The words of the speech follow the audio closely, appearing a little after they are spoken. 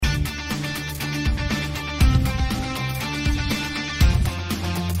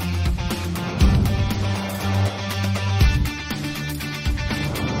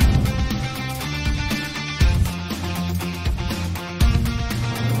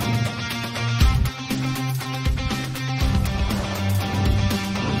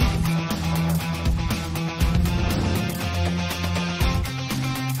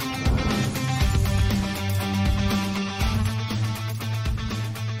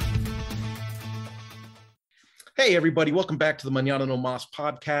Hey, everybody, welcome back to the Mañana No Mas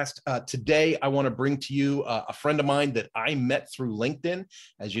podcast. Today, I want to bring to you a friend of mine that I met through LinkedIn.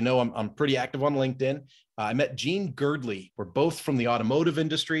 As you know, I'm pretty active on LinkedIn. I met Gene Girdley. We're both from the automotive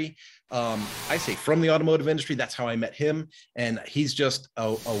industry. I say from the automotive industry, that's how I met him. And he's just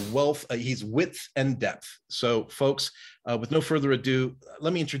a wealth, he's width and depth. So, folks, with no further ado,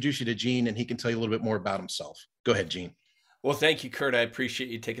 let me introduce you to Gene, and he can tell you a little bit more about himself. Go ahead, Gene. Well, thank you, Kurt. I appreciate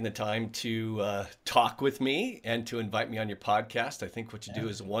you taking the time to talk with me and to invite me on your podcast. I think what you do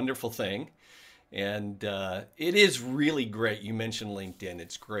is a wonderful thing. And it is really great. You mentioned LinkedIn.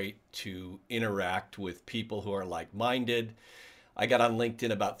 It's great to interact with people who are like-minded. I got on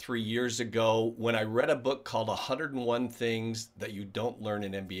LinkedIn about 3 years ago when I read a book called 101 Things That You Don't Learn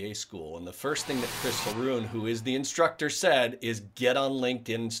in MBA School. And the first thing that Chris Haroon, who is the instructor, said is get on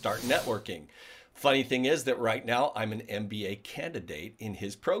LinkedIn and start networking. Funny thing is that right now I'm an MBA candidate in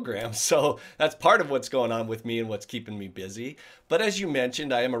his program. So that's part of what's going on with me and what's keeping me busy. But as you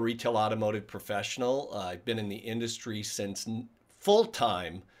mentioned, I am a retail automotive professional. I've been in the industry since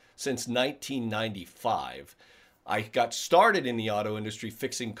full-time since 1995. I got started in the auto industry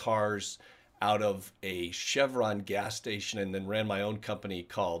fixing cars out of a Chevron gas station and then ran my own company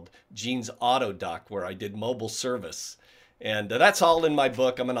called Gene's Auto Dock, where I did mobile service. And that's all in my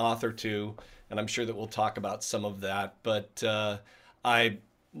book. I'm an author too, and I'm sure that we'll talk about some of that. But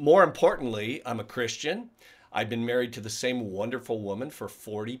more importantly, I'm a Christian. I've been married to the same wonderful woman for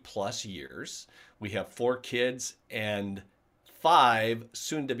 40 plus years. We have 4 kids and 5,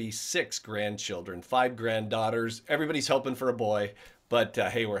 soon to be 6 grandchildren, 5 granddaughters. Everybody's hoping for a boy, but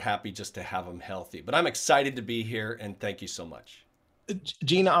hey, we're happy just to have them healthy. But I'm excited to be here, and thank you so much.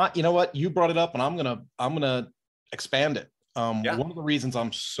 Gene, you know what? You brought it up, and I'm gonna expand it. Yeah. One of the reasons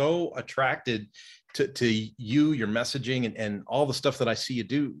I'm so attracted to you, your messaging, and all the stuff that I see you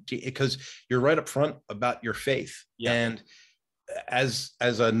do, because you're right up front about your faith. Yeah. And as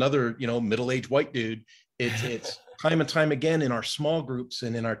another, middle-aged white dude, it's time and time again in our small groups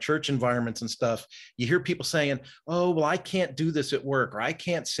and in our church environments and stuff, you hear people saying, oh, well, I can't do this at work, or I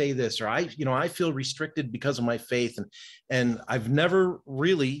can't say this, or I feel restricted because of my faith. And I've never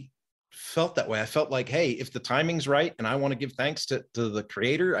really felt that way. I felt like, hey, if the timing's right and I want to give thanks to the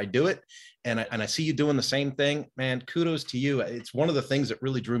creator, I do it. And I see you doing the same thing, man. Kudos to you. It's one of the things that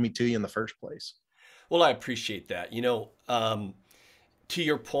really drew me to you in the first place. Well, I appreciate that. To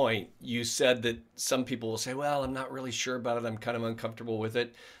your point, you said that some people will say, well, I'm not really sure about it. I'm kind of uncomfortable with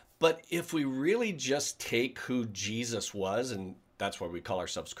it. But if we really just take who Jesus was, and that's why we call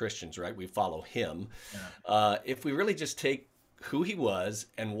ourselves Christians, right? We follow him. Yeah. If we really just take who he was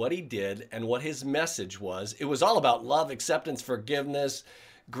and what he did and what his message was, it was all about love, acceptance, forgiveness,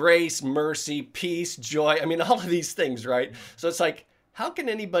 grace, mercy, peace, joy. I mean, all of these things, right? So it's like, how can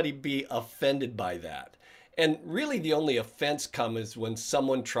anybody be offended by that? And really the only offense comes when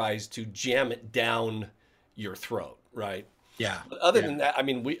someone tries to jam it down your throat, right? Yeah. But other Yeah. than that, I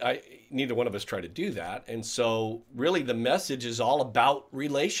mean, neither one of us try to do that. And so really the message is all about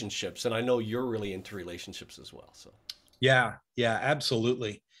relationships. And I know you're really into relationships as well. So Yeah. Yeah,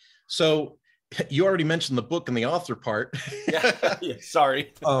 absolutely. So you already mentioned the book and the author part. yeah, yeah,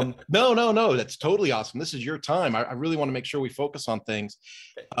 sorry. No. That's totally awesome. This is your time. I really want to make sure we focus on things.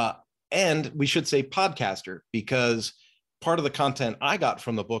 Uh, and we should say podcaster, because part of the content I got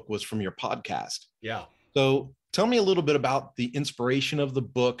from the book was from your podcast. Yeah. So tell me a little bit about the inspiration of the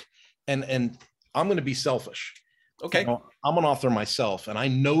book. And I'm going to be selfish. Okay. I'm an author myself, and I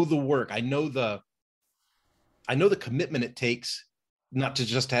know the work. I know the commitment it takes, not to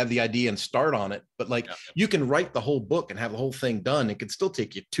just have the idea and start on it, but like, Yeah. you can write the whole book and have the whole thing done. It could still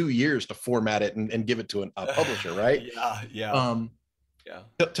take you 2 years to format it and give it to a publisher, right? Yeah. Yeah.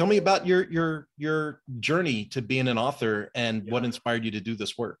 Yeah. Tell me about your journey to being an author and Yeah. what inspired you to do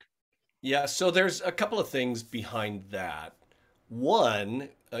this work. Yeah. So there's a couple of things behind that. One,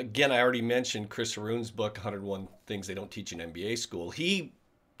 again, I already mentioned Chris Haroon's book, 101 Things They Don't Teach in MBA School. He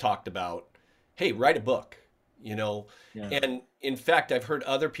talked about, hey, write a book, Yeah. And in fact, I've heard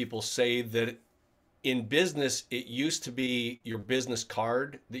other people say that in business, it used to be your business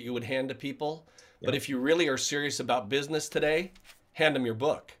card that you would hand to people. But Yeah. if you really are serious about business today, hand them your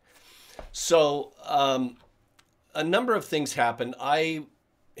book. So a number of things happened. I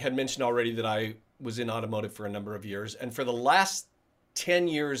had mentioned already that I was in automotive for a number of years. And for the last 10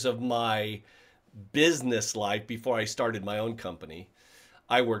 years of my business life, before I started my own company,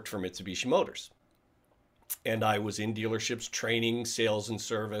 I worked for Mitsubishi Motors. And I was in dealerships training sales and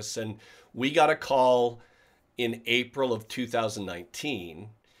service. And we got a call in April of 2019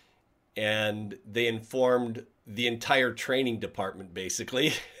 and they informed the entire training department,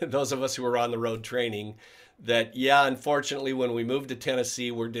 basically, those of us who were on the road training, that, yeah, unfortunately, when we moved to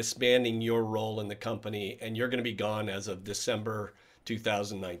Tennessee, we're disbanding your role in the company and you're going to be gone as of December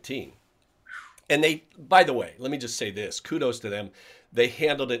 2019. And they, by the way, let me just say this, kudos to them. They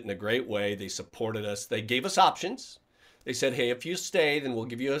handled it in a great way. They supported us. They gave us options. They said, hey, if you stay, then we'll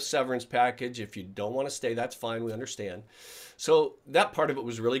give you a severance package. If you don't want to stay, that's fine. We understand. So that part of it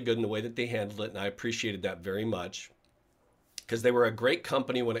was really good in the way that they handled it. And I appreciated that very much because they were a great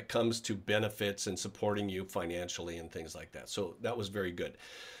company when it comes to benefits and supporting you financially and things like that. So that was very good.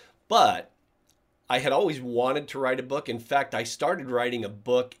 But I had always wanted to write a book. In fact, I started writing a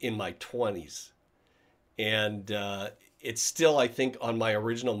book in my 20s. And it's still, I think, on my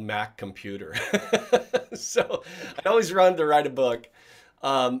original Mac computer. So I always wanted to write a book.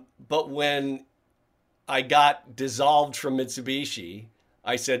 But when I got dissolved from Mitsubishi,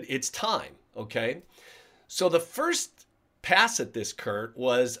 I said, it's time. Okay. So the first pass at this, Kurt,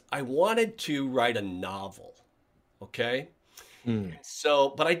 was I wanted to write a novel. Okay.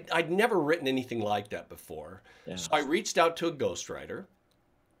 So, but I'd never written anything like that before. Yeah. So I reached out to a ghostwriter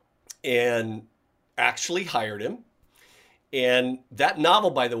and actually hired him. And that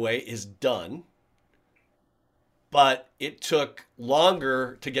novel, by the way, is done. But it took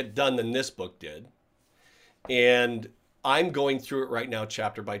longer to get done than this book did. And I'm going through it right now,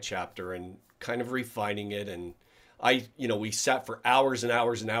 chapter by chapter, and kind of refining it. And we sat for hours and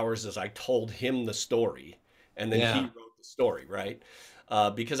hours and hours as I told him the story. And then he wrote the story, right?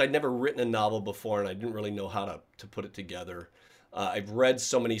 Because I'd never written a novel before and I didn't really know how to put it together. I've read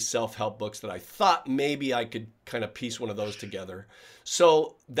so many self-help books that I thought maybe I could kind of piece one of those together.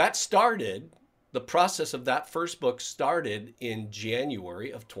 So that started, the process of that first book started in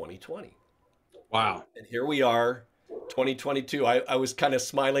January of 2020. Wow. And here we are, 2022. I was kind of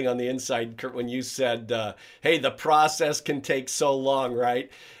smiling on the inside, Kurt, when you said, hey, the process can take so long,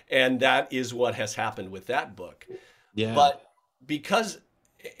 right? And that is what has happened with that book. Yeah. But because...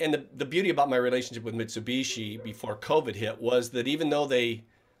 And the beauty about my relationship with Mitsubishi before COVID hit was that even though they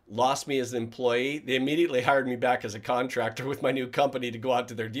lost me as an employee, they immediately hired me back as a contractor with my new company to go out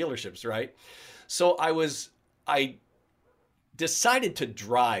to their dealerships, right? So I decided to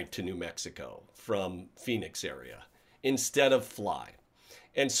drive to New Mexico from Phoenix area instead of fly.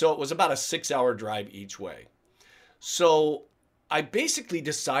 And so it was about a 6-hour drive each way. So I basically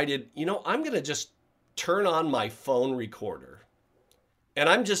decided, I'm going to just turn on my phone recorder. And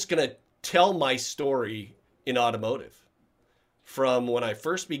I'm just going to tell my story in automotive from when I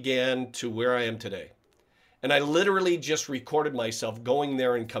first began to where I am today. And I literally just recorded myself going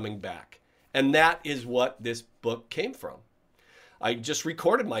there and coming back. And that is what this book came from. I just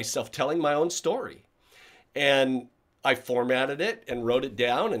recorded myself telling my own story. And I formatted it and wrote it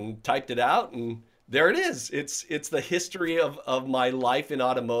down and typed it out. And there it is. It's the history of my life in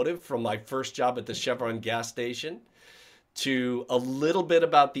automotive from my first job at the Chevron gas station to a little bit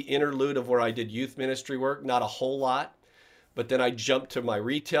about the interlude of where I did youth ministry work, not a whole lot. But then I jumped to my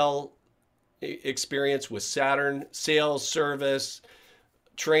retail experience with Saturn, sales, service,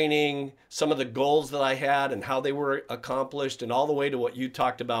 training, some of the goals that I had and how they were accomplished, and all the way to what you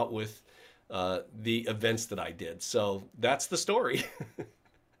talked about with the events that I did. So that's the story.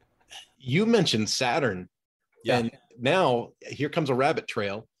 You mentioned Saturn. Yeah. And now here comes a rabbit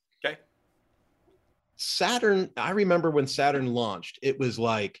trail. Okay. Saturn, I remember when Saturn launched, it was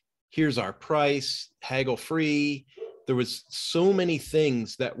like, here's our price, haggle free. There was so many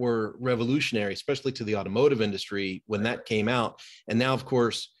things that were revolutionary, especially to the automotive industry when that came out. And now, of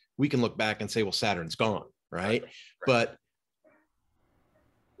course, we can look back and say, well, Saturn's gone, right? But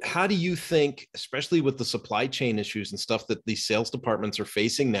how do you think, especially with the supply chain issues and stuff that these sales departments are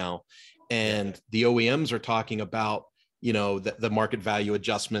facing now, and the OEMs are talking about, the market value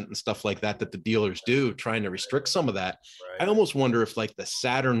adjustment and stuff like that the dealers do, trying to restrict some of that. Right. I almost wonder if like the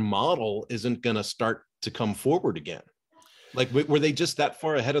Saturn model isn't going to start to come forward again. Like, were they just that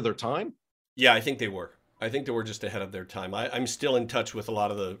far ahead of their time? Yeah, I think they were. I think they were just ahead of their time. I'm still in touch with a lot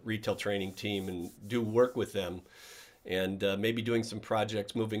of the retail training team and do work with them, and maybe doing some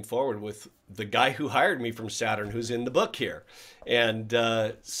projects moving forward with the guy who hired me from Saturn, who's in the book here. And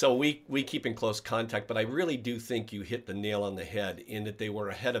so we keep in close contact, but I really do think you hit the nail on the head in that they were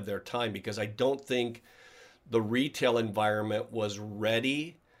ahead of their time, because I don't think the retail environment was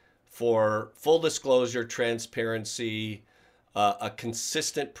ready for full disclosure, transparency, a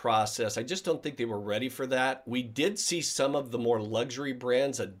consistent process. I just don't think they were ready for that. We did see some of the more luxury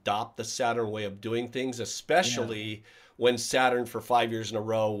brands adopt the Saturn way of doing things, especially when Saturn for 5 years in a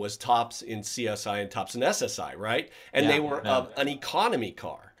row was tops in CSI and tops in SSI, right? And they were an economy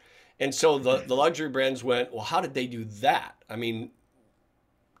car. And so the luxury brands went, well, how did they do that? I mean,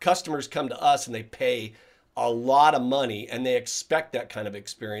 customers come to us and they pay a lot of money and they expect that kind of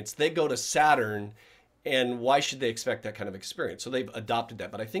experience. They go to Saturn, and why should they expect that kind of experience? So they've adopted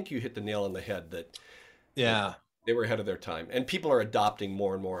that. But I think you hit the nail on the head that Yeah. they were ahead of their time, and people are adopting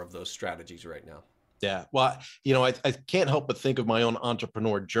more and more of those strategies right now. Yeah. Well, I can't help but think of my own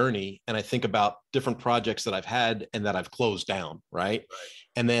entrepreneur journey. And I think about different projects that I've had and that I've closed down. Right.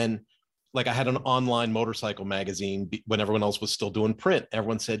 And then, like, I had an online motorcycle magazine when everyone else was still doing print.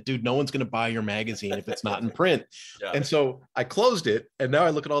 Everyone said, dude, no one's going to buy your magazine if it's not in print. Yeah. And so I closed it. And now I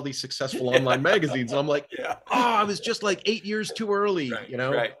look at all these successful online magazines and I'm like, oh, I was just like 8 years too early, Right, you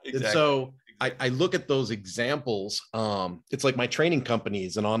know? right, exactly. And so I look at those examples. It's like my training company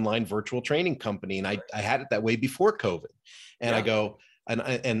is an online virtual training company. And I had it that way before COVID. And I go,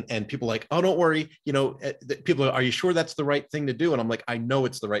 and people are like, oh, don't worry. You know, people are you sure that's the right thing to do? And I'm like, I know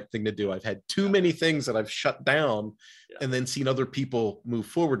it's the right thing to do. I've had too many things that I've shut down and then seen other people move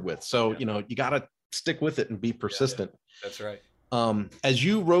forward with. So, you know, you got to stick with it and be persistent. That's right. As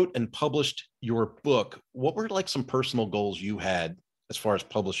you wrote and published your book, what were like some personal goals you had as far as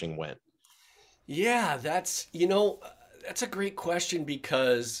publishing went? Yeah, that's a great question,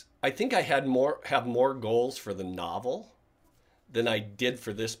 because I think I have more goals for the novel than I did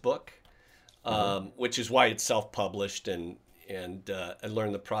for this book, which is why it's self-published, and I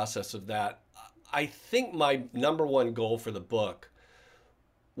learned the process of that. I think my number one goal for the book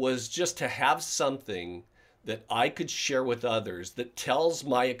was just to have something that I could share with others that tells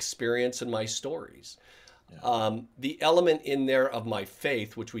my experience and my stories. The element in there of my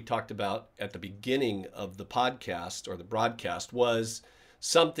faith, which we talked about at the beginning of the podcast or the broadcast, was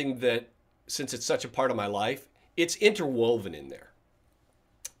something that, since it's such a part of my life, it's interwoven in there.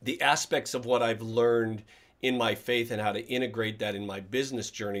 The aspects of what I've learned in my faith and how to integrate that in my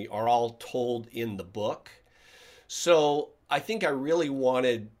business journey are all told in the book. So I think I really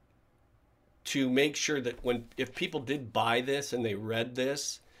wanted to make sure that if people did buy this and they read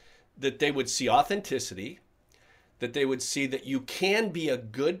this, that they would see authenticity, that they would see that you can be a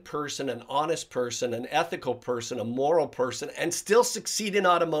good person, an honest person, an ethical person, a moral person, and still succeed in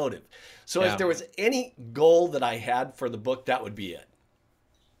automotive. So if there was any goal that I had for the book, that would be it.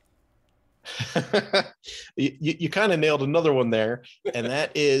 You kind of nailed another one there. And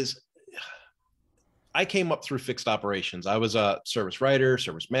that is, I came up through fixed operations. I was a service writer,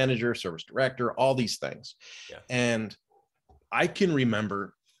 service manager, service director, all these things. Yeah. And I can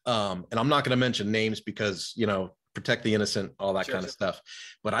remember, and I'm not going to mention names because, you know, protect the innocent, all that kind of stuff.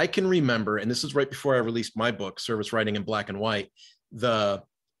 But I can remember, and this is right before I released my book, Service Writing in Black and White, the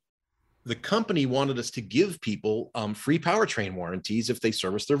company wanted us to give people free powertrain warranties if they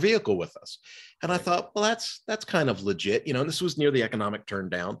service their vehicle with us. And I thought, well, that's kind of legit, you know, and this was near the economic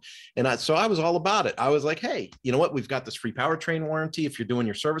turndown. And so I was all about it. I was like, hey, you know what? We've got this free powertrain warranty. If you're doing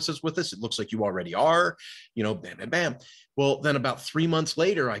your services with us, it looks like you already are, you know, bam, bam, bam. Well, then about 3 months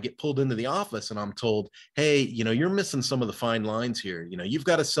later, I get pulled into the office and I'm told, hey, you know, you're missing some of the fine lines here. You know, you've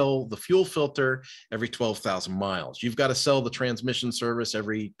got to sell the fuel filter every 12,000 miles. You've got to sell the transmission service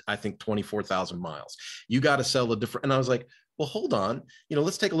every, I think, 24,000 miles. You got to sell the different. And I was like, well, hold on, you know,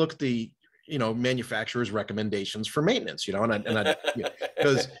 let's take a look at the, you know, manufacturer's recommendations for maintenance, you know,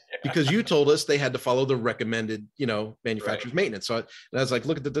 because you told us they had to follow the recommended, you know, manufacturer's maintenance. So I was like,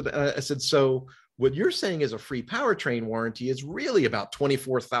 look at I said, so what you're saying is a free powertrain warranty is really about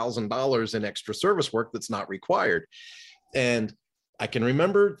 $24,000 in extra service work that's not required. And I can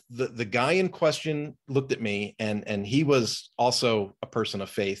remember the guy in question looked at me, and he was also a person of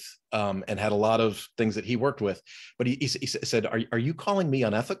faith, and had a lot of things that he worked with. But he said, are you calling me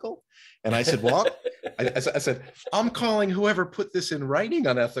unethical? And I said, well, I said, I'm calling whoever put this in writing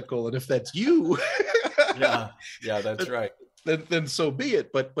unethical. And if that's you, yeah, that's right. Then so be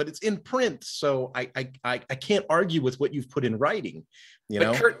it. But it's in print, so I can't argue with what you've put in writing. You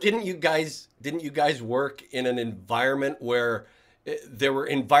know, Kurt, didn't you guys work in an environment where there were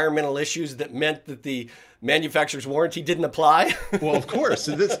environmental issues that meant that the manufacturer's warranty didn't apply? Well, of course.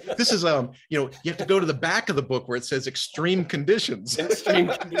 This is you know, you have to go to the back of the book where it says extreme conditions. Extreme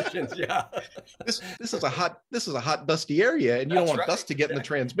conditions, yeah. This is a hot dusty area, and you don't want dust to get in the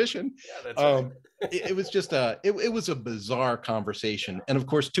transmission. Yeah, that's right. It was just it was a bizarre conversation. And of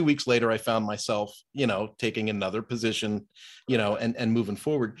course, 2 weeks later, I found myself, you know, taking another position, you know, and moving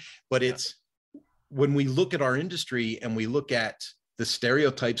forward. But it's, when we look at our industry and we look at the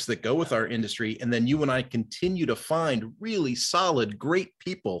stereotypes that go with our industry, and then you and I continue to find really solid, great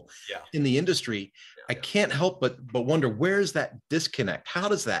people in the industry, I can't help but wonder, where's that disconnect? How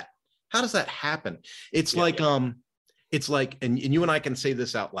does that happen? It's It's like, and you and I can say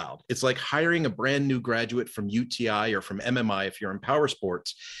this out loud. It's like hiring a brand new graduate from UTI or from MMI if you're in power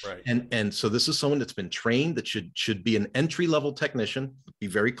sports. Right. And so this is someone that's been trained, that should be an entry level technician. Be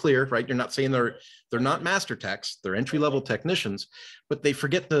very clear, right? You're not saying they're not master techs, they're entry level technicians, but they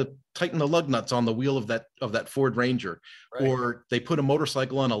forget to tighten the lug nuts on the wheel of that Ford Ranger, right. Or they put a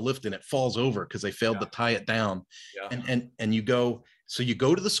motorcycle on a lift and it falls over because they failed to tie it down. Yeah. And you go. So you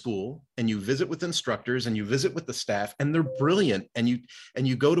go to the school and you visit with instructors and you visit with the staff, and they're brilliant. And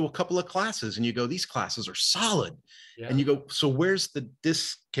you go to a couple of classes and you go, these classes are solid. Yeah. And you go, so where's the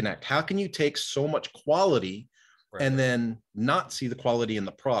disconnect? How can you take so much quality and then not see the quality in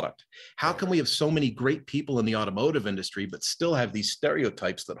the product? How can we have so many great people in the automotive industry, but still have these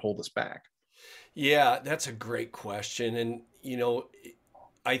stereotypes that hold us back? Yeah, that's a great question. And,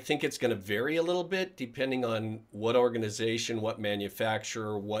 I think it's going to vary a little bit depending on what organization, what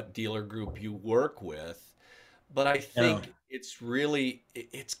manufacturer, what dealer group you work with. But I think it's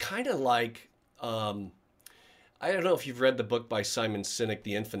kind of like, I don't know if you've read the book by Simon Sinek,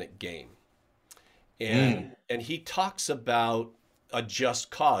 The Infinite Game. And he talks about a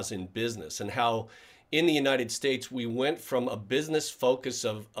just cause in business and how in the United States, we went from a business focus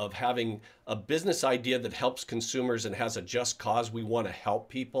of having a business idea that helps consumers and has a just cause, we want to help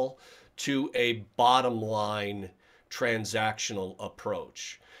people, to a bottom line transactional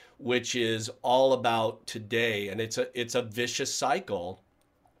approach, which is all about today. And it's a vicious cycle.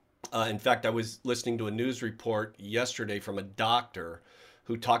 In fact, I was listening to a news report yesterday from a doctor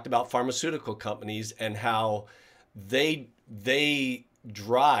who talked about pharmaceutical companies and how they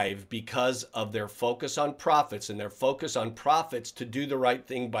drive because of their focus on profits and their focus on profits to do the right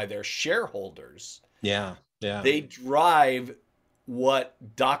thing by their shareholders. Yeah. They drive what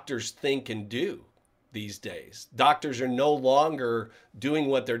doctors think and do these days. Doctors are no longer doing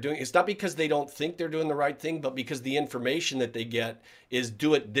what they're doing. It's not because they don't think they're doing the right thing, but because the information that they get is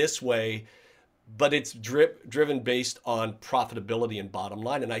do it this way, but it's driven based on profitability and bottom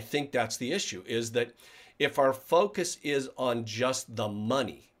line. And I think that's the issue, is that if our focus is on just the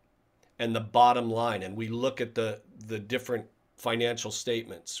money and the bottom line, and we look at the different financial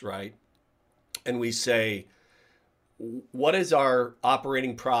statements, right? And we say, what is our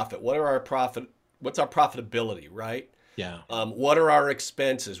operating profit? What's our profitability, right? Yeah. What are our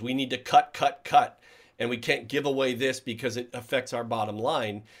expenses? We need to cut, and we can't give away this because it affects our bottom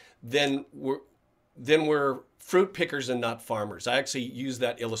line. Then we're fruit pickers and not farmers. I actually use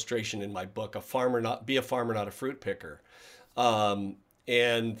that illustration in my book. Be a farmer, not a fruit picker.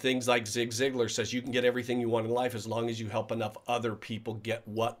 And things like Zig Ziglar says, you can get everything you want in life as long as you help enough other people get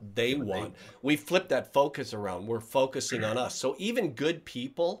what they want. We flip that focus around. We're focusing on us. So even good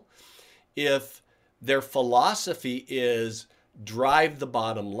people, if their philosophy is drive the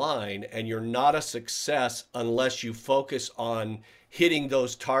bottom line, and you're not a success unless you focus on hitting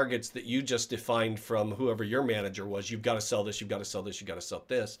those targets that you just defined from whoever your manager was. You've got to sell this, you've got to sell this, you've got to sell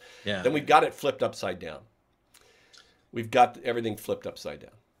this. Yeah. Then we've got it flipped upside down. We've got everything flipped upside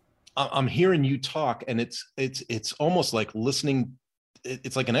down. I'm hearing you talk, and it's almost like listening.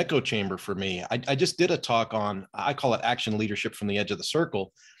 It's like an echo chamber for me. I just did a talk on, I call it action leadership from the edge of the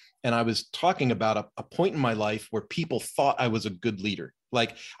circle. And I was talking about a point in my life where people thought I was a good leader.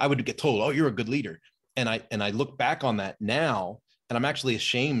 Like I would get told, oh, you're a good leader. And I look back on that now, and I'm actually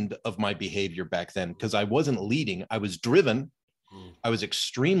ashamed of my behavior back then, because I wasn't leading. I was driven. I was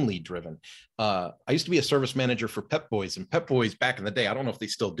extremely driven. I used to be a service manager for Pep Boys, and Pep Boys back in the day, I don't know if they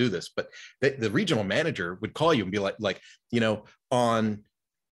still do this, but the regional manager would call you and be like, on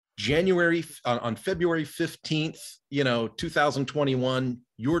February 15th, 2021,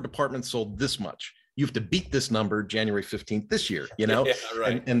 your department sold this much. You have to beat this number January 15th this year, Yeah,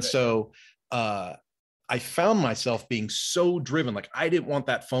 right. So I found myself being so driven. Like I didn't want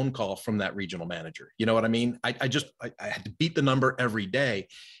that phone call from that regional manager. You know what I mean? I had to beat the number every day.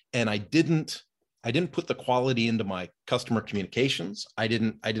 And I didn't put the quality into my customer communications. I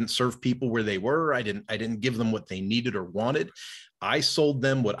didn't serve people where they were. I didn't give them what they needed or wanted. I sold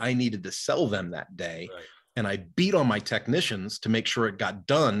them what I needed to sell them that day. Right. And I beat on my technicians to make sure it got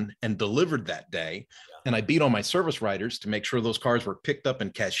done and delivered that day. Yeah. And I beat on my service writers to make sure those cars were picked up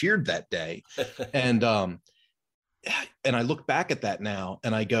and cashiered that day. And I look back at that now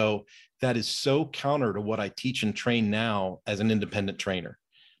and I go, that is so counter to what I teach and train now as an independent trainer.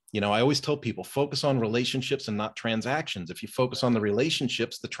 I always tell people, focus on relationships and not transactions. If you focus on the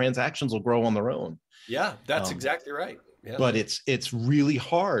relationships, the transactions will grow on their own. Yeah, that's exactly right. Yeah. But it's really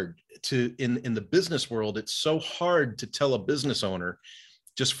hard to, in the business world, it's so hard to tell a business owner,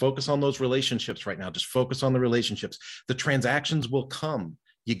 just focus on those relationships right now. Just focus on the relationships. The transactions will come.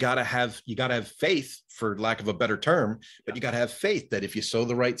 you got to have faith, for lack of a better term, but you got to have faith that if you sow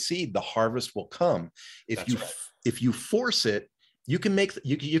the right seed, the harvest will come. If you force it, you can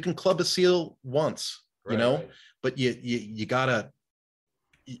you can club a seal once, but you gotta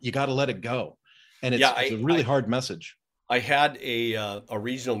let it go. And it's a really hard message. I had a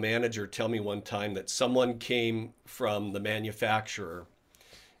regional manager tell me one time that someone came from the manufacturer,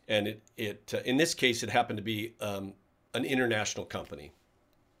 and it in this case, it happened to be an international company.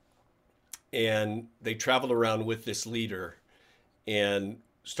 And they traveled around with this leader and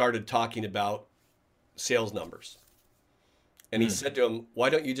started talking about sales numbers. And he said to him, "Why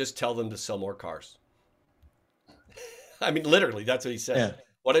don't you just tell them to sell more cars?" I mean, literally, that's what he said. Yeah.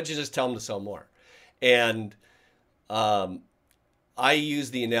 Why don't you just tell them to sell more? And I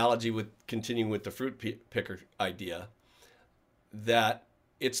use the analogy, with continuing with the fruit picker idea, that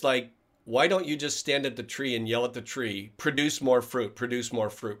it's like, why don't you just stand at the tree and yell at the tree, produce more fruit, produce more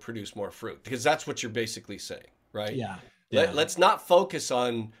fruit, produce more fruit? Because that's what you're basically saying, right? Yeah. Let's not focus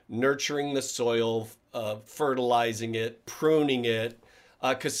on nurturing the soil, fertilizing it, pruning it.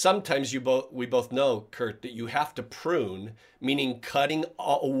 Because sometimes we both know, Kurt, that you have to prune, meaning cutting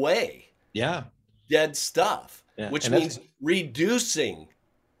away dead stuff, which means reducing,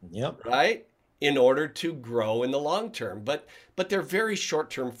 right, in order to grow in the long term. But they're very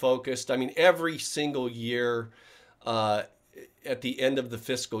short-term focused. I mean, every single year, at the end of the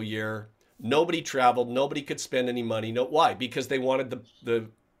fiscal year, nobody traveled, nobody could spend any money. Why? Because they wanted the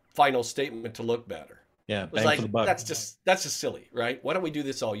final statement to look better. Yeah, it was like, that's just silly, right? Why don't we do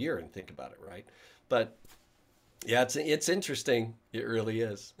this all year and think about it, right? But yeah, it's interesting. It really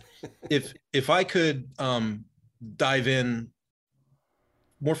is. if I could dive in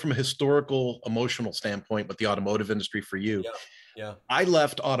more from a historical, emotional standpoint, but the automotive industry for you. Yeah. I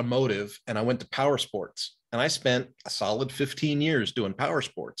left automotive and I went to power sports, and I spent a solid 15 years doing power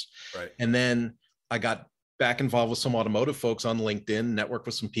sports. Right. And then I got back involved with some automotive folks on LinkedIn, networked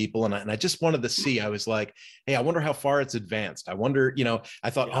with some people. And I just wanted to see, I was like, hey, I wonder how far it's advanced. I wonder,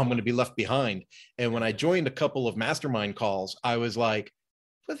 I thought, I'm going to be left behind. And when I joined a couple of mastermind calls, I was like,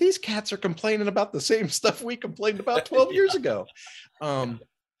 well, these cats are complaining about the same stuff we complained about 12 years ago.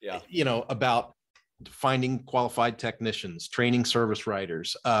 About finding qualified technicians, training service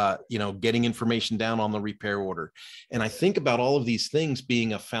writers, getting information down on the repair order. And I think about all of these things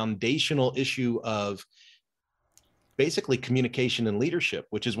being a foundational issue of basically communication and leadership,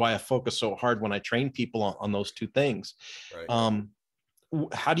 which is why I focus so hard when I train people on those two things. Right.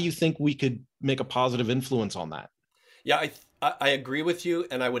 How do you think we could make a positive influence on that? Yeah, I agree with you.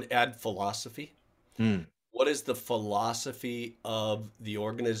 And I would add philosophy. What is the philosophy of the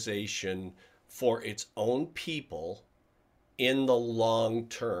organization for its own people in the long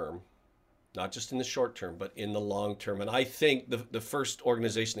term, not just in the short term, but in the long term? And I think the first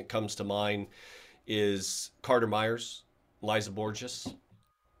organization that comes to mind is Carter Myers, Liza Borges.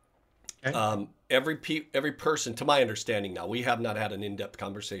 Okay. Every person, to my understanding now, we have not had an in-depth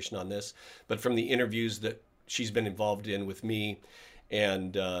conversation on this, but from the interviews that she's been involved in with me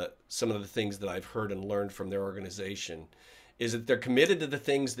and some of the things that I've heard and learned from their organization, is that they're committed to the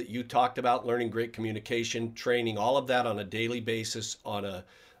things that you talked about, learning great communication, training, all of that on a daily basis, on a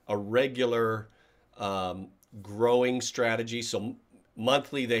regular growing strategy. So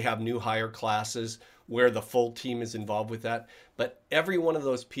monthly, they have new hire classes where the full team is involved with that. But every one of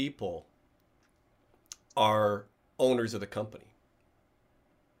those people are owners of the company.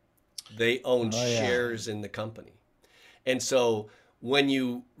 They own shares in the company. And so when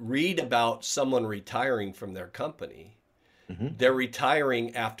you read about someone retiring from their company, they're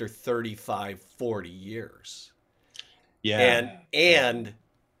retiring after 35, 40 years. Yeah. And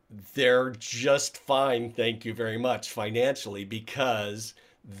they're just fine, thank you very much, financially, because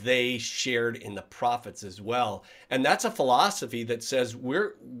they shared in the profits as well. And that's a philosophy that says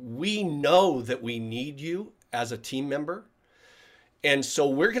we know that we need you as a team member. And so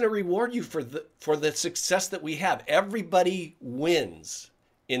we're going to reward you for the success that we have. Everybody wins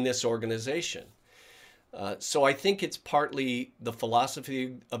in this organization. So I think it's partly the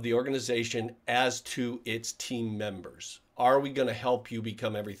philosophy of the organization as to its team members. Are we going to help you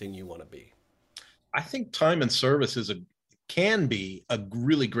become everything you want to be? I think time and service can be a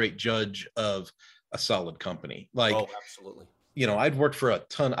really great judge of a solid company. Like, oh, absolutely. I'd worked for a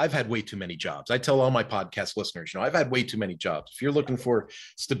ton. I've had way too many jobs. I tell all my podcast listeners, I've had way too many jobs. If you're looking for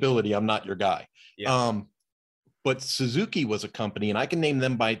stability, I'm not your guy. Yeah. But Suzuki was a company, and I can name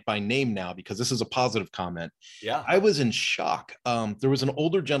them by name now because this is a positive comment. Yeah. I was in shock. There was an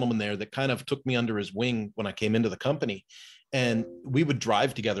older gentleman there that kind of took me under his wing when I came into the company, and we would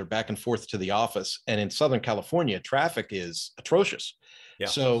drive together back and forth to the office. And in Southern California, traffic is atrocious. Yeah.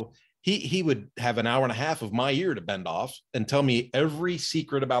 So he would have an hour and a half of my ear to bend off and tell me every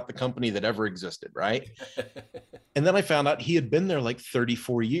secret about the company that ever existed, right? And then I found out he had been there like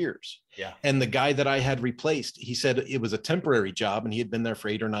 34 years. Yeah. And the guy that I had replaced, he said it was a temporary job and he had been there for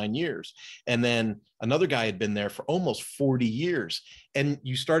 8 or 9 years. And then another guy had been there for almost 40 years. And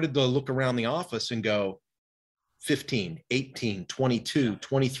you started to look around the office and go, 15, 18, 22,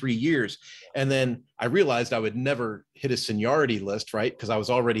 23 years. And then I realized I would never hit a seniority list, right? Because I'm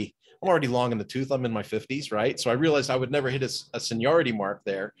already long in the tooth. I'm in my 50s, right? So I realized I would never hit a seniority mark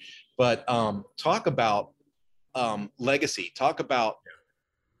there. But talk about legacy, talk about,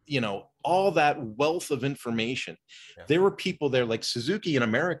 all that wealth of information. Yeah. There were people there, like Suzuki in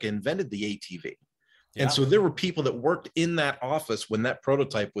America invented the ATV. Yeah. And so there were people that worked in that office when that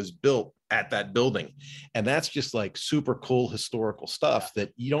prototype was built at that building. And that's just like super cool historical stuff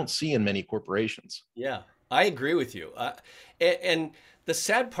that you don't see in many corporations. Yeah, I agree with you. And the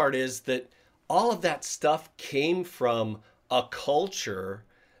sad part is that all of that stuff came from a culture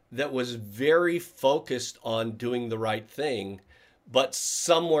that was very focused on doing the right thing, but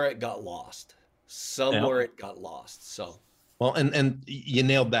somewhere it got lost. Somewhere it got lost. So. Well, and you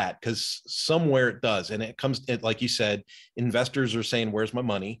nailed that, because somewhere it does. And like you said, investors are saying, where's my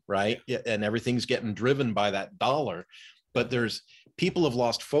money? Right. And everything's getting driven by that dollar. But people have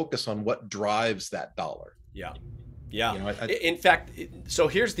lost focus on what drives that dollar. Yeah. Yeah. In fact, so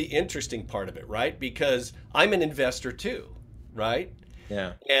here's the interesting part of it, right? Because I'm an investor too, right?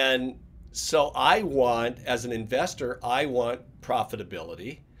 Yeah. And so as an investor, I want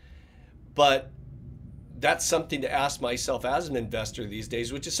profitability, but that's something to ask myself as an investor these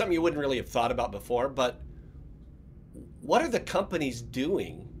days, which is something you wouldn't really have thought about before. But what are the companies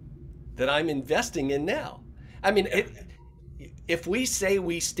doing that I'm investing in now? I mean, if we say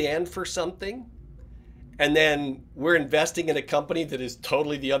we stand for something and then we're investing in a company that is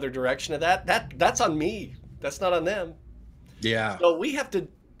totally the other direction of that's on me. That's not on them. Yeah. So we have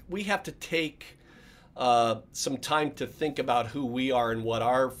to take some time to think about who we are and what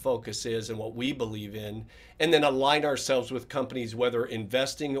our focus is and what we believe in, and then align ourselves with companies, whether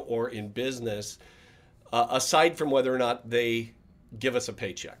investing or in business, aside from whether or not they give us a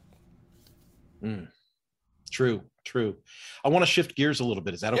paycheck. True. I want to shift gears a little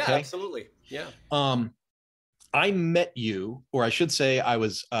bit. Is that okay? Yeah, absolutely. Yeah. I met you, or I should say I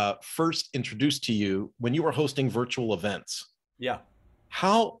was first introduced to you when you were hosting virtual events. Yeah.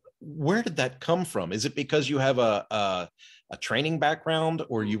 Where did that come from? Is it because you have a training background,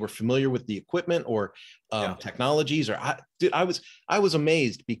 or you were familiar with the equipment or technologies? Or I was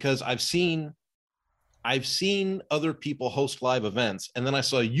amazed, because I've seen other people host live events, and then I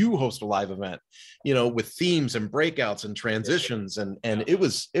saw you host a live event, with themes and breakouts and transitions, and it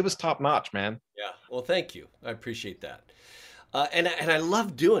was top notch, man. Yeah. Well, thank you. I appreciate that. And I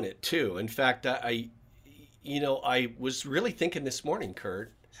love doing it too. In fact, I was really thinking this morning,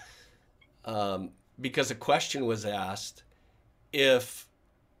 Kurt, because a question was asked: if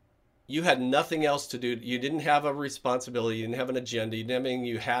you had nothing else to do, you didn't have a responsibility, you didn't have an agenda, you didn't have anything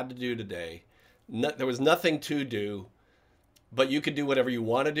you had to do today, there was nothing to do, but you could do whatever you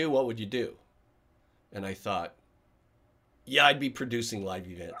want to do, what would you do? And I thought, yeah, I'd be producing live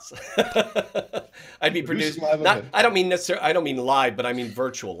events. I'd be producing live events. I don't mean live, but I mean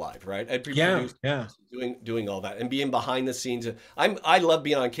virtual live, right? I'd be doing all that and being behind the scenes. I love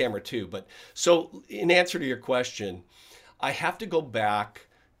being on camera too. But so in answer to your question, I have to go back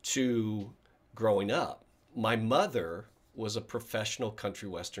to growing up. My mother was a professional country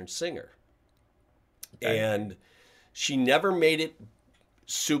western singer. Okay. And she never made it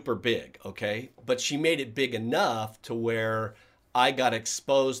super big, okay? But she made it big enough to where I got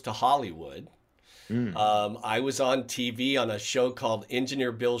exposed to Hollywood. I was on TV on a show called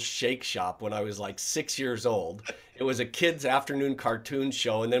Engineer Bill's Shake Shop when I was like 6 years old. It was a kids' afternoon cartoon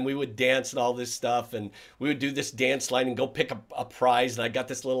show, and then we would dance and all this stuff, and we would do this dance line and go pick a prize, and I got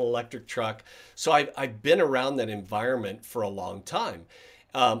this little electric truck. So I've been around that environment for a long time.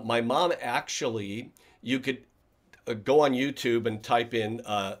 My mom actually, you could go on YouTube and type in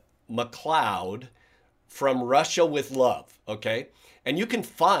McLeod from Russia with Love, okay? And you can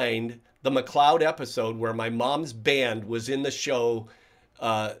find the McLeod episode where my mom's band was in the show,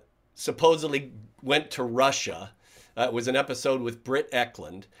 supposedly went to Russia. It was an episode with Britt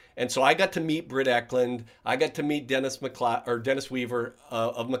Eklund. And so I got to meet Britt Eklund. I got to meet Dennis Weaver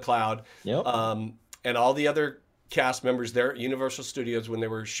of McLeod, and all the other cast members there at Universal Studios when they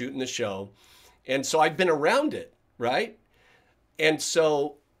were shooting the show. And so I've been around it, right? And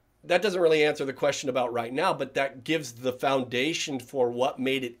so that doesn't really answer the question about right now, but that gives the foundation for what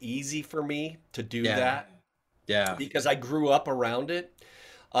made it easy for me to do that. Yeah. because I grew up around it.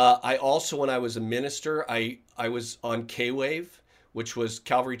 I also, when I was a minister, I was on K-Wave, which was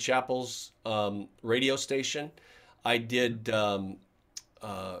Calvary Chapel's radio station. I did uh,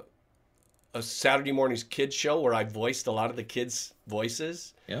 a Saturday morning's kids show where I voiced a lot of the kids'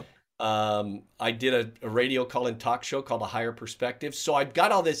 voices. Yep. I did a radio call-in talk show called A Higher Perspective. So I've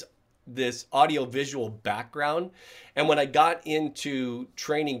got all this audio visual background, and when I got into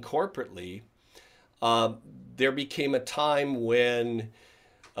training corporately, uh, there became a time when,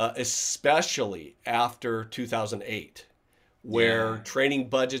 especially after 2008, where Yeah. training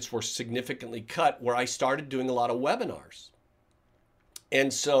budgets were significantly cut, where I started doing a lot of webinars.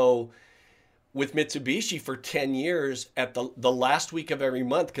 And so with Mitsubishi for 10 years, at the last week of every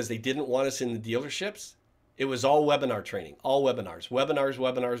month, because they didn't want us in the dealerships, it was all webinar training, all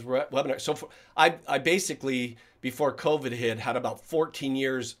webinars. So I basically, before COVID hit, had about 14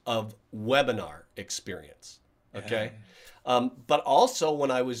 years of webinar experience. Yeah. Okay. But also when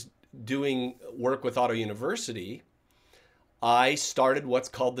I was doing work with Auto University, I started what's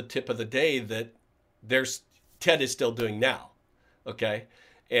called the tip of the day that there's Ted is still doing now. Okay.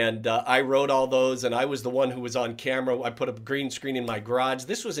 And I wrote all those, and I was the one who was on camera. I put a green screen in my garage.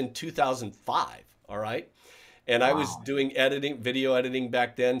 This was in 2005. All right. And I was Wow. doing editing, video editing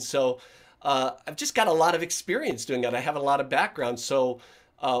back then. So I've just got a lot of experience doing that. I have a lot of background. So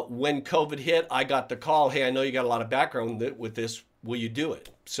when COVID hit, I got the call, hey, I know you got a lot of background with this. Will you do it?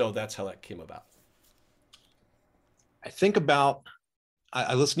 So that's how that came about. I think about,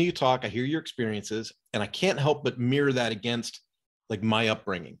 I listen to you talk, I hear your experiences, and I can't help but mirror that against like my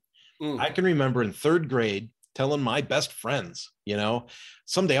upbringing. Mm. I can remember in third grade telling my best friends,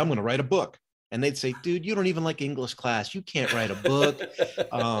 someday I'm going to write a book. And they'd say, dude, you don't even like English class. You can't write a book.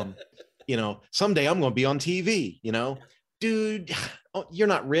 Um, Someday I'm going to be on TV, dude, oh, you're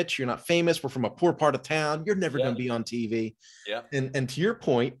not rich. You're not famous. We're from a poor part of town. You're never going Yeah. to be on TV. Yeah. And to your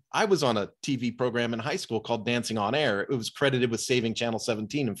point, I was on a TV program in high school called Dancing on Air. It was credited with saving Channel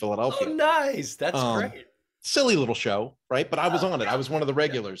 17 in Oh, Philadelphia. nice. That's Um, great. Silly little show, right? But I was on it. I Yeah. was one of the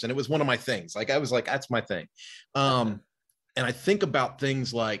regulars, and it was one of my things. Like I was like, that's my thing. And I think about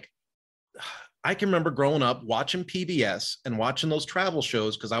things like I can remember growing up watching PBS and watching those travel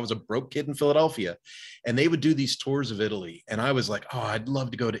shows because I was a broke kid in Philadelphia, and they would do these tours of Italy. And I was like, oh, I'd love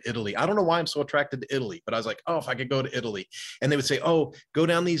to go to Italy. I don't know why I'm so attracted to Italy, but I was like, oh, if I could go to Italy. And they would say, oh, go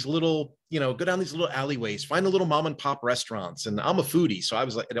down these little alleyways, find the little mom and pop restaurants. And I'm a foodie. So I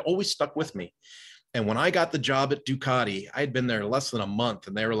was like, it always stuck with me. And when I got the job at Ducati, I had been there less than a month,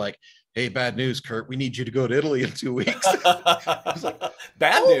 and they were like, hey, bad news, Kurt, we need you to go to Italy in 2 weeks. I was like,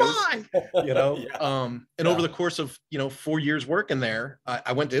 Bad oh news. my, Yeah. and over the course of 4 years working there,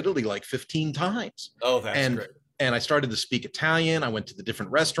 I went to Italy like 15 times. Oh, that's and great. and I started to speak Italian. I went to the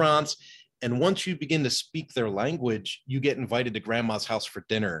different restaurants, and once you begin to speak their language, you get invited to grandma's house for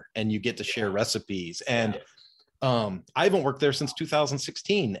dinner, and you get to share recipes. And I haven't worked there since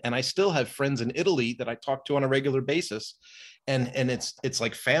 2016, and I still have friends in Italy that I talk to on a regular basis, and it's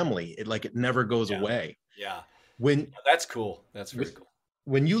like family. It never goes away. Yeah. When That's cool. That's very cool.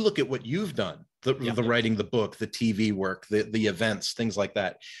 when you look at what you've done, the writing, the book, the TV work, the events, things like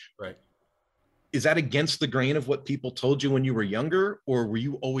that, Right. is that against the grain of what people told you when you were younger, or were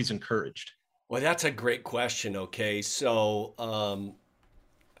you always encouraged? Well, that's a great question. Okay. So,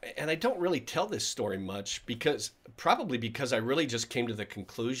 and I don't really tell this story much probably because I really just came to the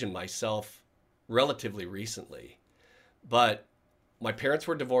conclusion myself relatively recently. But my parents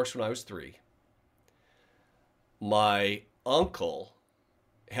were divorced when I was 3. My uncle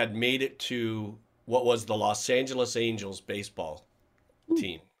had made it to what was the Los Angeles Angels baseball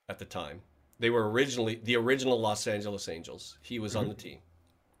team at the time. They were originally the original Los Angeles Angels. He was on the team.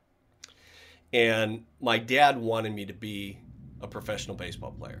 And my dad wanted me to be a professional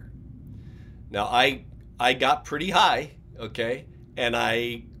baseball player. Now I got pretty high, okay? And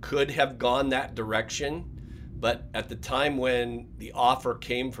I could have gone that direction, but at the time when the offer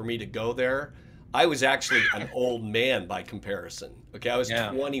came for me to go there, I was actually an old man by comparison. Okay, I was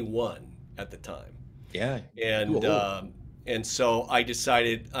 21 at the time. Yeah. And so I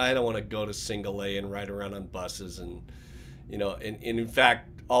decided I don't want to go to single A and ride around on buses and and in fact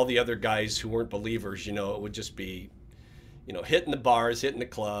all the other guys who weren't believers, it would just be hitting the bars, hitting the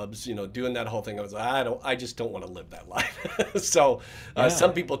clubs, doing that whole thing. I was like, I just don't want to live that life. So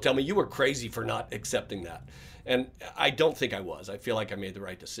some people tell me you were crazy for not accepting that. And I don't think I was. I feel like I made the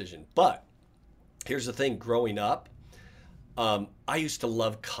right decision. But here's the thing, growing up, I used to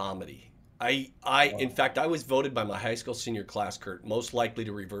love comedy. In fact, I was voted by my high school senior class, Kurt, most likely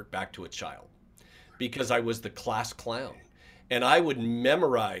to revert back to a child because I was the class clown. and I would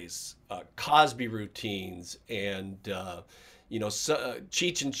memorize Cosby routines and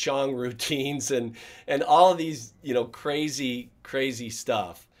Cheech and Chong routines and all of these crazy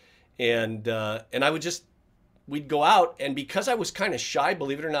stuff, and I would just we'd go out, and because I was kind of shy,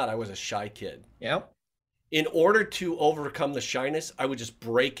 believe it or not, I was a shy kid. Yeah. In order to overcome the shyness, I would just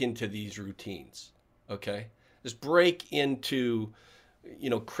break into these routines. Okay, just break into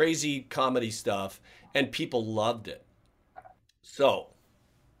crazy comedy stuff, and people loved it. So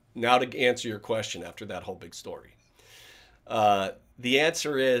now to answer your question after that whole big story, the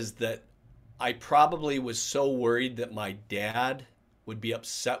answer is that I probably was so worried that my dad would be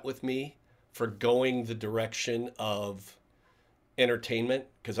upset with me for going the direction of entertainment,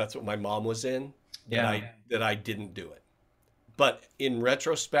 because that's what my mom was in, that I didn't do it. But in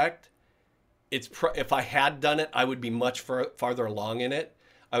retrospect, if I had done it, I would be much farther along in it.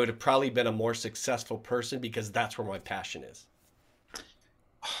 I would have probably been a more successful person, because that's where my passion is.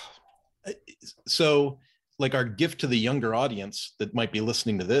 So, like, our gift to the younger audience that might be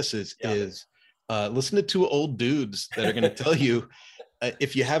listening to this is listen to two old dudes that are going to tell you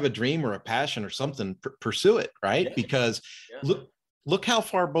if you have a dream or a passion or something, pursue it, right? Yeah. Because look how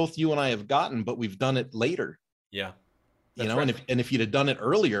far both you and I have gotten, but we've done it later. Yeah. Right. and if you'd have done it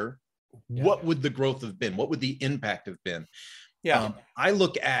earlier, what would the growth have been? What would the impact have been? Yeah. I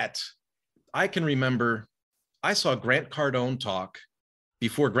can remember I saw Grant Cardone talk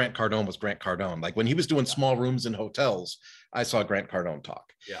before Grant Cardone was Grant Cardone. Like when he was doing small rooms in hotels, I saw Grant Cardone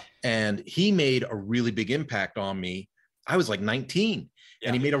talk. Yeah. And he made a really big impact on me. I was like 19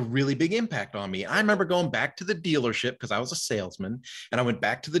 and he made a really big impact on me. I remember going back to the dealership because I was a salesman, and I went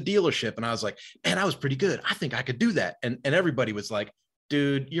back to the dealership and I was like, man, I was pretty good. I think I could do that. And everybody was like,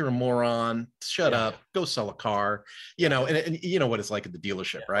 dude, you're a moron. Shut up. Go sell a car, and you know what it's like at the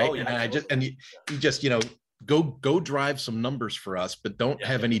dealership, right? Oh, yeah, and you just, go drive some numbers for us, but don't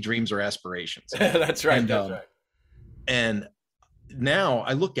have any dreams or aspirations. That's right. And now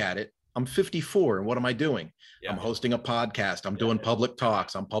I look at it, I'm 54, and what am I doing? I'm hosting a podcast. I'm doing public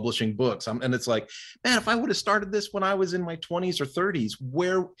talks. I'm publishing books. And it's like, man, if I would have started this when I was in my 20s or 30s,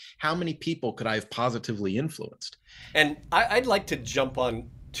 how many people could I have positively influenced? And I'd like to jump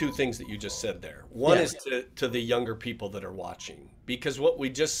on two things that you just said there. One is to the younger people that are watching, because what we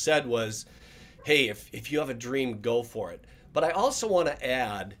just said was, hey, if you have a dream, go for it. But I also want to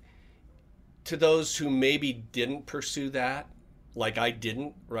add to those who maybe didn't pursue that, like I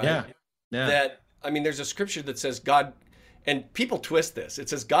didn't, right? Yeah. That, there's a scripture that says God, and people twist this. It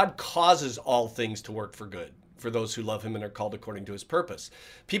says God causes all things to work for good for those who love him and are called according to his purpose.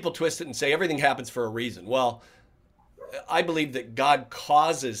 People twist it and say everything happens for a reason. Well, I believe that God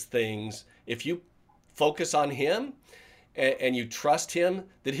causes things. If you focus on him and you trust him,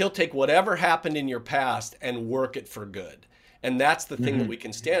 that he'll take whatever happened in your past and work it for good. And that's the thing that we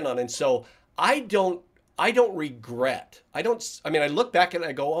can stand on. And so I don't regret. I look back and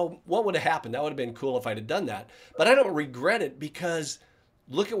I go, oh, what would have happened? That would have been cool if I'd have done that. But I don't regret it, because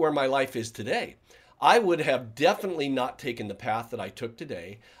look at where my life is today. I would have definitely not taken the path that I took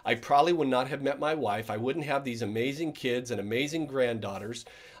today. I probably would not have met my wife. I wouldn't have these amazing kids and amazing granddaughters.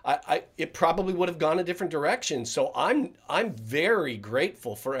 It probably would have gone a different direction. So I'm very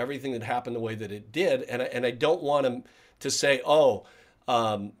grateful for everything that happened the way that it did. And I don't want to say,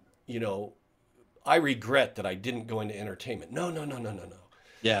 I regret that I didn't go into entertainment. No.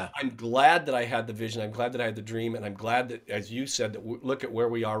 Yeah. I'm glad that I had the vision. I'm glad that I had the dream. And I'm glad that, as you said, that look at where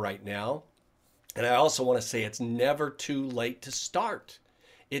we are right now. And I also want to say it's never too late to start.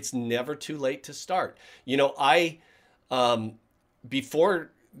 It's never too late to start.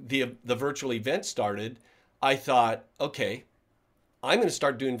 Before the virtual event started, I thought, okay, I'm going to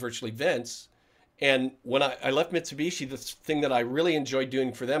start doing virtual events. And when I left Mitsubishi, the thing that I really enjoyed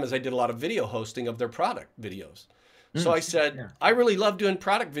doing for them is I did a lot of video hosting of their product videos. So I said, I really love doing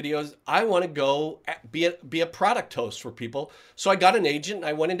product videos. I want to go be a product host for people. So I got an agent and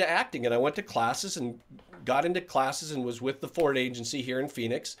I went into acting, and I went to classes and got into classes and was with the Ford agency here in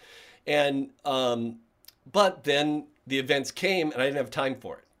Phoenix. And but then the events came and I didn't have time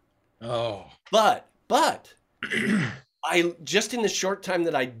for it. Oh. But I just, in the short time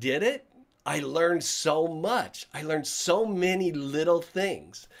that I did it, I learned so much. I learned so many little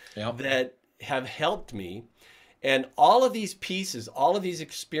things that have helped me. And all of these pieces, all of these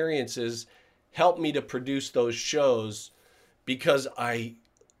experiences helped me to produce those shows, because I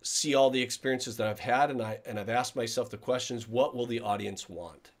see all the experiences that I've had, and I've asked myself the questions, what will the audience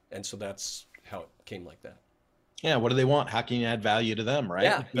want? And so that's how it came like that. Yeah. What do they want? How can you add value to them? Right.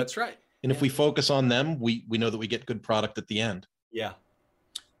 Yeah, that's right. And if we focus on them, we know that we get good product at the end. Yeah.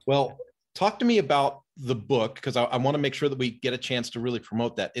 Well, talk to me about the book, because I want to make sure that we get a chance to really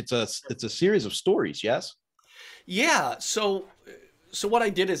promote that. It's a series of stories, yes? Yeah. So what I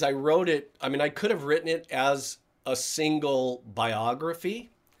did is I wrote it. I mean, I could have written it as a single biography,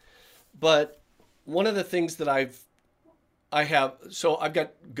 but one of the things that I've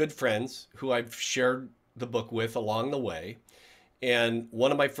got good friends who I've shared the book with along the way. And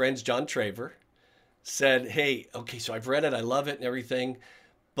one of my friends, John Traver, said, "Hey, okay, so I've read it, I love it and everything,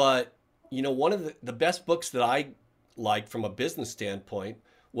 but one of the best books that I like from a business standpoint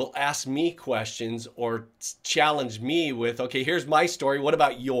will ask me questions or challenge me with, okay, here's my story. What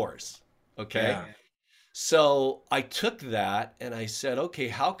about yours?" Okay. Yeah. So I took that and I said, okay,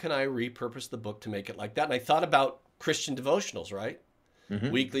 how can I repurpose the book to make it like that? And I thought about Christian devotionals, right?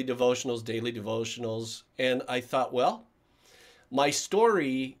 Hmm. Weekly devotionals, daily devotionals. And I thought, well, my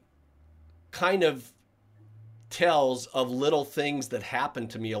story kind of tells of little things that happened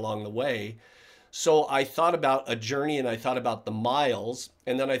to me along the way. So I thought about a journey and I thought about the miles.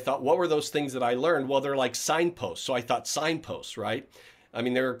 And then I thought, what were those things that I learned? Well, they're like signposts. So I thought signposts, right? I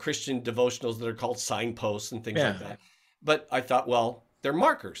mean, there are Christian devotionals that are called signposts and things like Yeah. that. But I thought, well, they're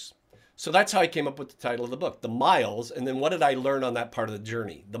markers. So that's how I came up with the title of the book, The Miles. And then what did I learn on that part of the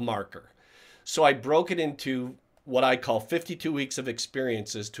journey? The marker. So I broke it into what I call 52 weeks of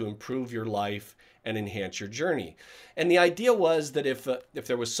experiences to improve your life and enhance your journey. And the idea was that if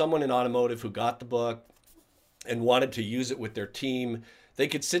there was someone in automotive who got the book and wanted to use it with their team, they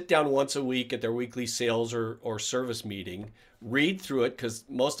could sit down once a week at their weekly sales or service meeting, read through it, because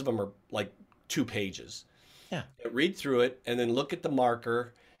most of them are like 2 pages. Yeah. Read through it and then look at the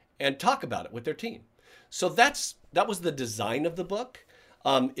marker and talk about it with their team. So that was the design of the book.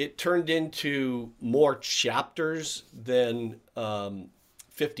 It turned into more chapters than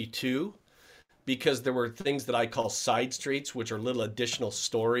 52, because there were things that I call side streets, which are little additional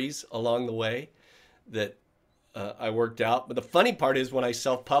stories along the way that I worked out. But the funny part is when I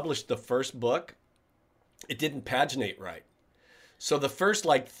self-published the first book, it didn't paginate right. So the first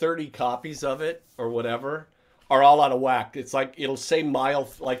like 30 copies of it or whatever are all out of whack. It's like it'll say mile,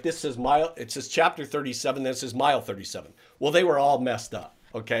 like this says mile, it says chapter 37, then it says mile 37. Well, they were all messed up.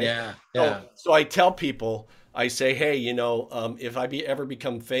 Okay. Yeah. So, Yeah. so I tell people, I say, hey, if ever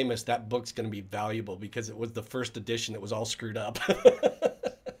become famous, that book's going to be valuable because it was the first edition that was all screwed up.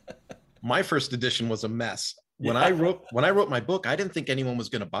 My first edition was a mess. Yeah. When I wrote my book, I didn't think anyone was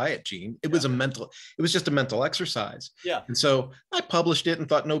going to buy it, Gene. It was just a mental exercise. Yeah. And so I published it and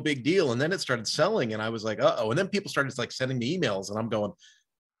thought no big deal. And then it started selling and I was like, uh-oh. And then people started like sending me emails and I'm going,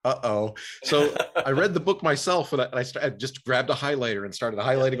 uh-oh. So I read the book myself and I just grabbed a highlighter and started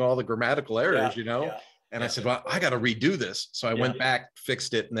highlighting all the grammatical errors, Yeah. And Yeah. I said, well, I got to redo this. So I Yeah. went back,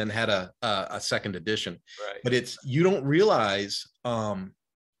 fixed it, and then had a second edition. Right. But you don't realize, and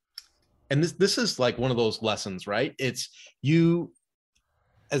this is like one of those lessons, right? It's you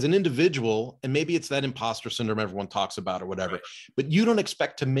as an individual, and maybe it's that imposter syndrome everyone talks about or whatever, Right. but you don't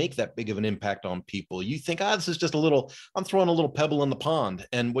expect to make that big of an impact on people. You think, this is just I'm throwing a little pebble in the pond.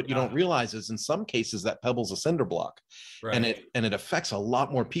 And what you don't realize is in some cases that pebble's a cinder block, Right. and it affects a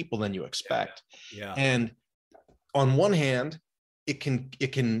lot more people than you expect. Yeah. And on one hand, it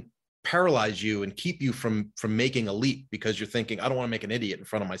can paralyze you and keep you from making a leap because you're thinking, I don't want to make an idiot in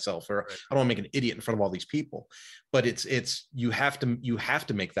front of myself, or Right. I don't want to make an idiot in front of all these people. But you have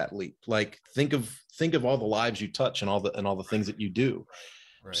to make that leap. Like think of all the lives you touch and all the things that you do.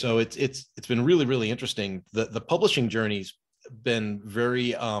 Right. So it's been really, really interesting. The publishing journey's been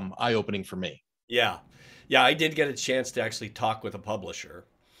very eye-opening for me. Yeah. Yeah, I did get a chance to actually talk with a publisher.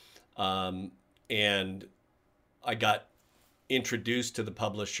 And I got introduced to the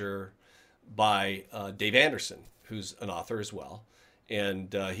publisher by Dave Anderson, who's an author as well.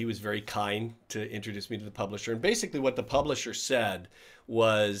 And he was very kind to introduce me to the publisher. And basically what the publisher said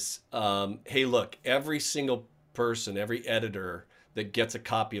was, hey, look, every single person, every editor that gets a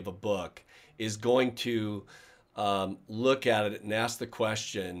copy of a book is going to look at it and ask the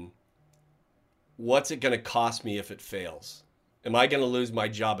question, what's it going to cost me if it fails? Am I going to lose my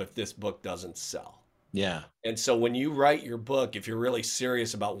job if this book doesn't sell? Yeah. And so when you write your book, if you're really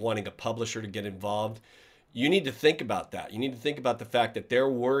serious about wanting a publisher to get involved, you need to think about that. You need to think about the fact that they're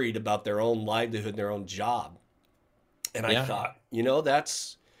worried about their own livelihood and their own job. And I thought,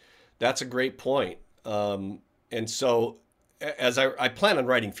 that's a great point. And so as I plan on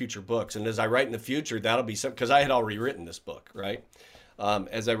writing future books, and as I write in the future, that'll be something, because I had already written this book, right?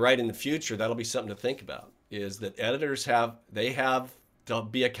 As I write in the future, that'll be something to think about, is that editors have to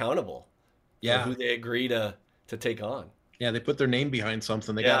be accountable for who they agree to take on. Yeah, they put their name behind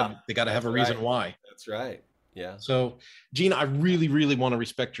something. They got to have a reason why. That's right. Yeah. So, Gene, I really, really want to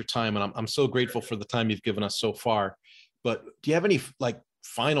respect your time, and I'm so grateful for the time you've given us so far. But do you have any like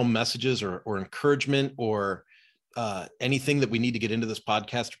final messages or encouragement or anything that we need to get into this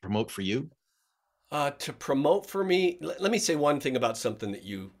podcast to promote for you? To promote for me, let me say one thing about something that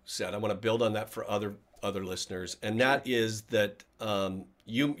you said. I want to build on that for other listeners, and that is that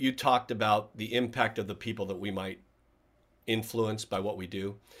you talked about the impact of the people that we might influence by what we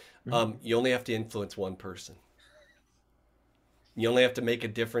do. You only have to influence one person. You only have to make a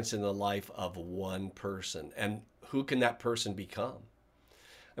difference in the life of one person, and who can that person become?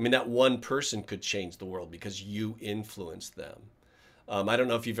 I mean, that one person could change the world because you influenced them. I don't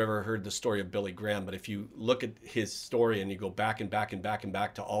know if you've ever heard the story of Billy Graham, but if you look at his story and you go back and back and back and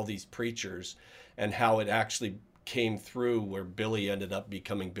back to all these preachers and how it actually came through where Billy ended up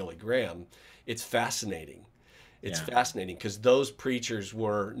becoming Billy Graham, it's fascinating. It's fascinating because those preachers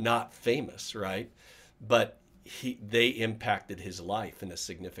were not famous, right? But they impacted his life in a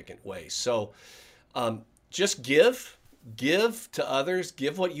significant way. So just give to others,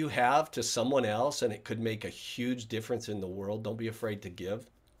 give what you have to someone else, and it could make a huge difference in the world. Don't be afraid to give.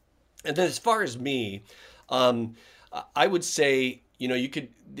 And then as far as me, I would say, the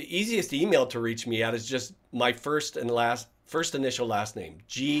easiest email to reach me at is just my first initial last name,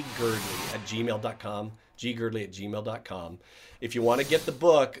 ggirdley@gmail.com, ggirdley@gmail.com. If you want to get the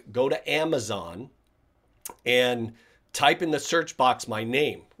book, go to Amazon and type in the search box my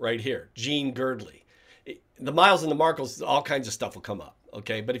name right here, Gene Girdley. The Miles and the Markles, all kinds of stuff will come up.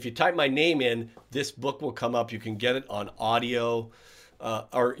 Okay. But if you type my name in, this book will come up. You can get it on audio,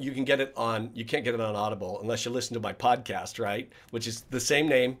 or you can't get it on Audible unless you listen to my podcast, right? Which is the same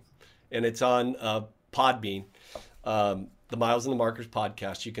name, and it's on Podbean, the Miles and the Markers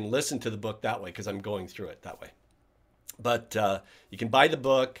podcast. You can listen to the book that way because I'm going through it that way. But you can buy the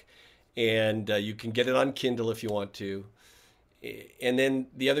book, and you can get it on Kindle if you want to. And then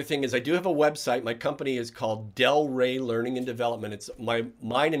the other thing is I do have a website. My company is called Del Ray Learning and Development. It's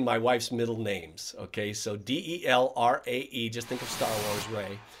mine and my wife's middle names. Okay, so DELRAE, just think of Star Wars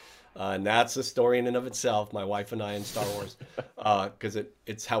Ray. And that's a story in and of itself, my wife and I in Star Wars, because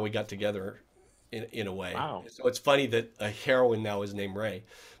it's how we got together in a way. Wow. So it's funny that a heroine now is named Ray.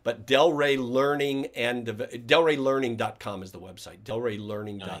 But Del Ray Learning and DelRayLearning.com is the website,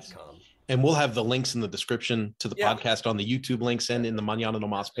 DelRayLearning.com. Nice. And we'll have the links in the description to the podcast on the YouTube links and in the Mañana No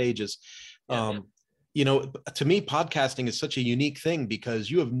Mas pages. To me, podcasting is such a unique thing because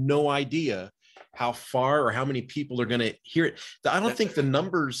you have no idea how far or how many people are going to hear it. I don't think the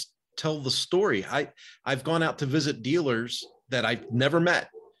numbers tell the story. I've gone out to visit dealers that I've never met.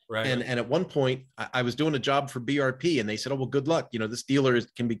 Right. And at one point I was doing a job for BRP and they said, oh, well, good luck. This dealer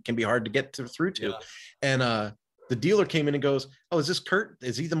can be hard to get through to. Yeah. And, the dealer came in and goes, oh, is this Kurt?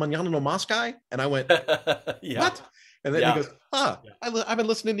 Is he the Mañana No Mas guy? And I went, what? And then he goes, I've been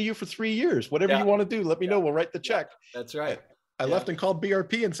listening to you for 3 years. Whatever you want to do, let me know. We'll write the check. That's right. I left and called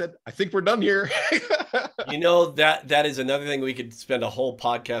BRP and said, I think we're done here. That is another thing we could spend a whole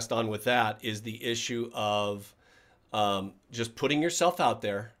podcast on with that is the issue of just putting yourself out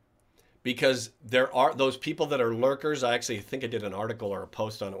there. Because there are those people that are lurkers. I actually think I did an article or a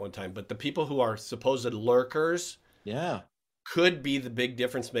post on it one time. But the people who are supposed lurkers could be the big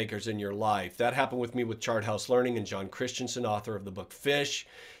difference makers in your life. That happened with me with Charthouse Learning and John Christensen, author of the book Fish.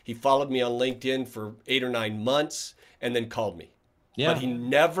 He followed me on LinkedIn for 8 or 9 months and then called me. Yeah. But he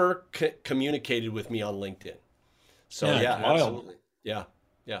never communicated with me on LinkedIn. So, absolutely. Yeah.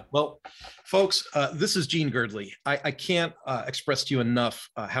 Yeah. Well, folks, this is Gene Girdley. I can't express to you enough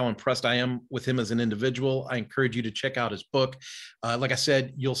how impressed I am with him as an individual. I encourage you to check out his book. Like I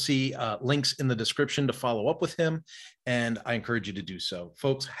said, you'll see links in the description to follow up with him, and I encourage you to do so.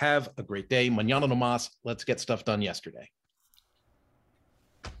 Folks, have a great day. Mañana no más. Let's get stuff done yesterday.